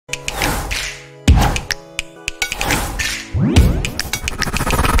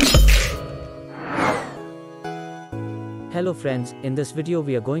Hello friends, in this video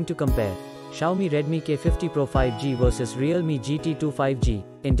we are going to compare Xiaomi Redmi K50 Pro 5G versus Realme GT 5G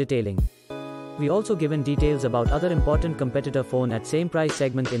in detailing. We also given details about other important competitor phone at same price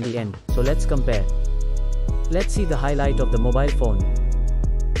segment in the end, so let's compare. Let's see the highlight of the mobile phone.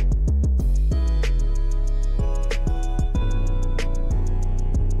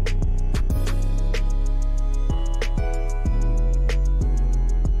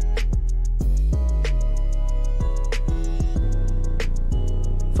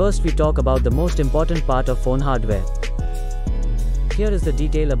 First we talk about the most important part of phone hardware. Here is the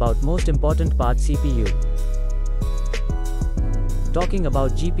detail about most important part CPU. Talking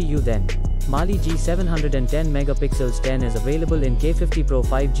about GPU then, Mali G710 megapixels 10 is available in K50 Pro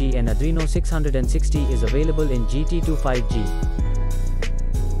 5G and Adreno 660 is available in GT 5G.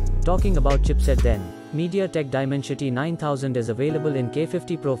 Talking about chipset then, MediaTek Dimensity 9000 is available in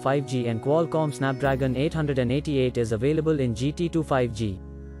K50 Pro 5G and Qualcomm Snapdragon 888 is available in GT 5G.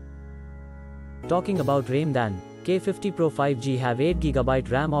 Talking about RAM then, K50 Pro 5G have 8GB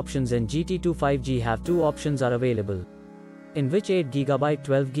RAM options and GT 5G have 2 options are available, in which 8GB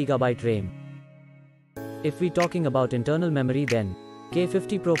 12GB RAM. If we talking about internal memory then,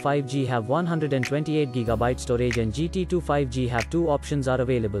 K50 Pro 5G have 128GB storage and GT 5G have 2 options are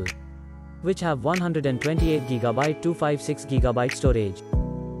available, which have 128GB 256GB storage.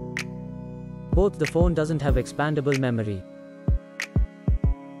 Both the phone doesn't have expandable memory.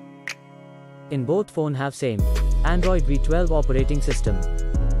 In both phone have same Android V12 operating system.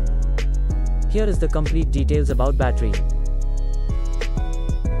 Here is the complete details about battery.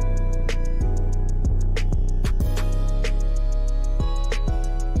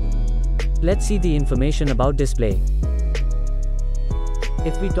 Let's see the information about display.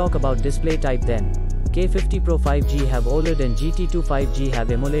 If we talk about display type then, K50 Pro 5G have OLED and GT 5G have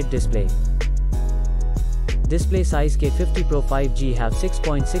AMOLED display. Display size K50 Pro 5G have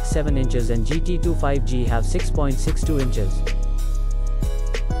 6.67 inches and GT 5G have 6.62 inches.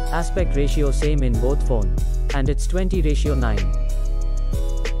 Aspect ratio same in both phone, and it's 20:9.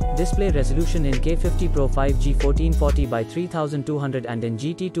 Display resolution in K50 Pro 5G 1440 by 3200 and in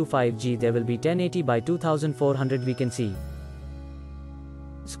GT 5G there will be 1080 by 2400 we can see.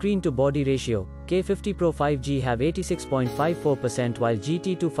 Screen to body ratio, K50 Pro 5G have 86.54% while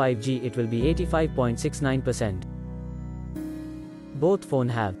GT 5G it will be 85.69%. Both phone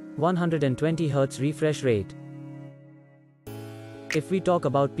have 120Hz refresh rate. If we talk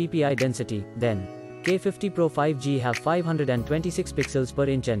about PPI density, then K50 Pro 5G have 526 pixels per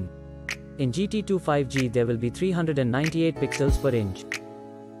inch and in GT 5G there will be 398 pixels per inch.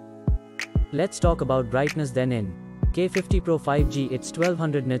 Let's talk about brightness then. In K50 Pro 5G it's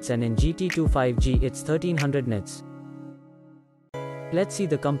 1200 nits and in GT 5G it's 1300 nits. Let's see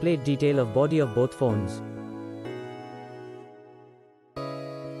the complete detail of body of both phones.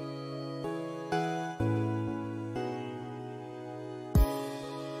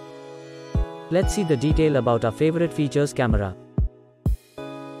 Let's see the detail about our favorite features camera.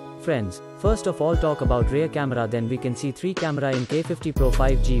 Friends, first of all talk about rear camera, then we can see 3 camera in K50 Pro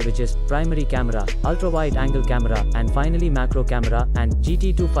 5G, which is primary camera, ultra wide angle camera and finally macro camera, and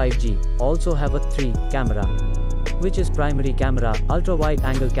GT 5G also have a 3 camera, which is primary camera, ultra wide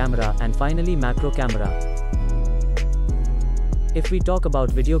angle camera and finally macro camera. If we talk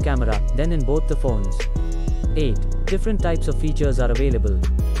about video camera, then in both the phones, 8 different types of features are available.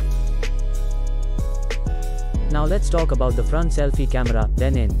 Now let's talk about the front selfie camera,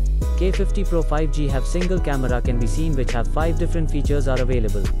 then in K50 Pro 5G have single camera can be seen which have 5 different features are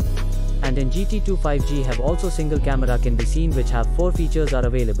available. And in GT 5G have also single camera can be seen which have 4 features are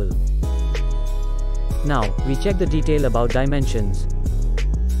available. Now, we check the detail about dimensions.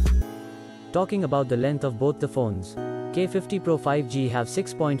 Talking about the length of both the phones, K50 Pro 5G have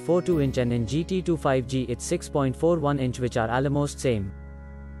 6.42 inch and in GT 5G it's 6.41 inch which are almost same.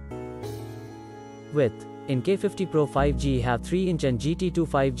 Width, in K50 Pro 5G have 3 inch and GT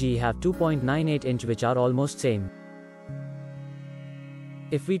 5G have 2.98 inch which are almost same.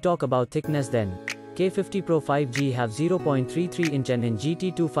 If we talk about thickness then, K50 Pro 5G have 0.33 inch and in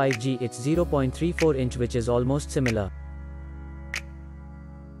GT 5G it's 0.34 inch which is almost similar.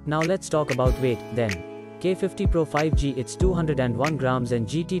 Now let's talk about weight then. K50 Pro 5G it's 201 grams and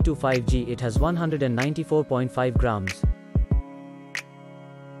GT 5G it has 194.5 grams.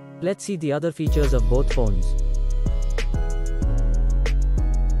 Let's see the other features of both phones.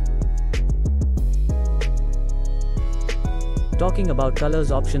 Talking about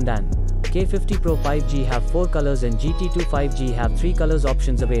colors option then, K50 Pro 5G have 4 colors and GT 5G have 3 colors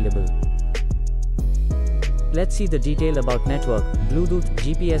options available. Let's see the detail about network, Bluetooth,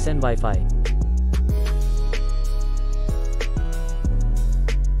 GPS and Wi-Fi.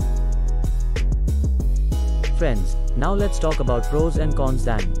 Friends, now let's talk about pros and cons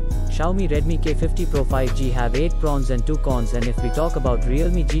then. Xiaomi Redmi K50 Pro 5G have 8 pros and 2 cons, and if we talk about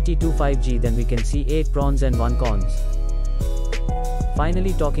Realme GT 2 5G, then we can see 8 pros and 1 cons.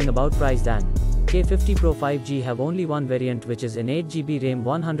 Finally, talking about price then. K50 Pro 5G have only one variant, which is in 8GB RAM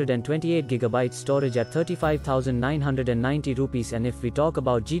 128GB storage at 35,990 rupees, and if we talk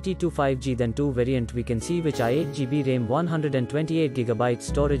about GT2 5G, then two variant we can see, which are 8GB RAM 128GB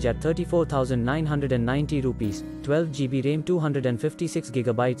storage at 34,990 rupees, 12GB RAM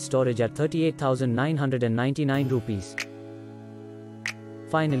 256GB storage at 38,999 rupees.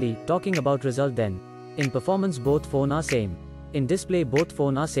 Finally, talking about result then. In performance both phone are same. In display both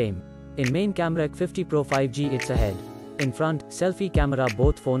phone are same. In main camera K50 Pro 5G it's ahead. In front, selfie camera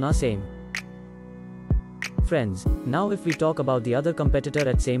both phone are same. Friends, now if we talk about the other competitor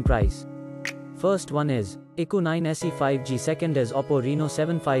at same price. First one is iQOO 9 SE 5G, second is Oppo Reno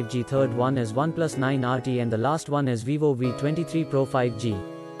 7 5G, third one is OnePlus 9 RT, and the last one is Vivo V23 Pro 5G.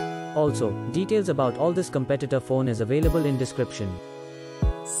 Also, details about all this competitor phone is available in description.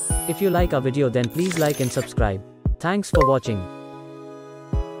 If you like our video, then please like and subscribe. Thanks for watching.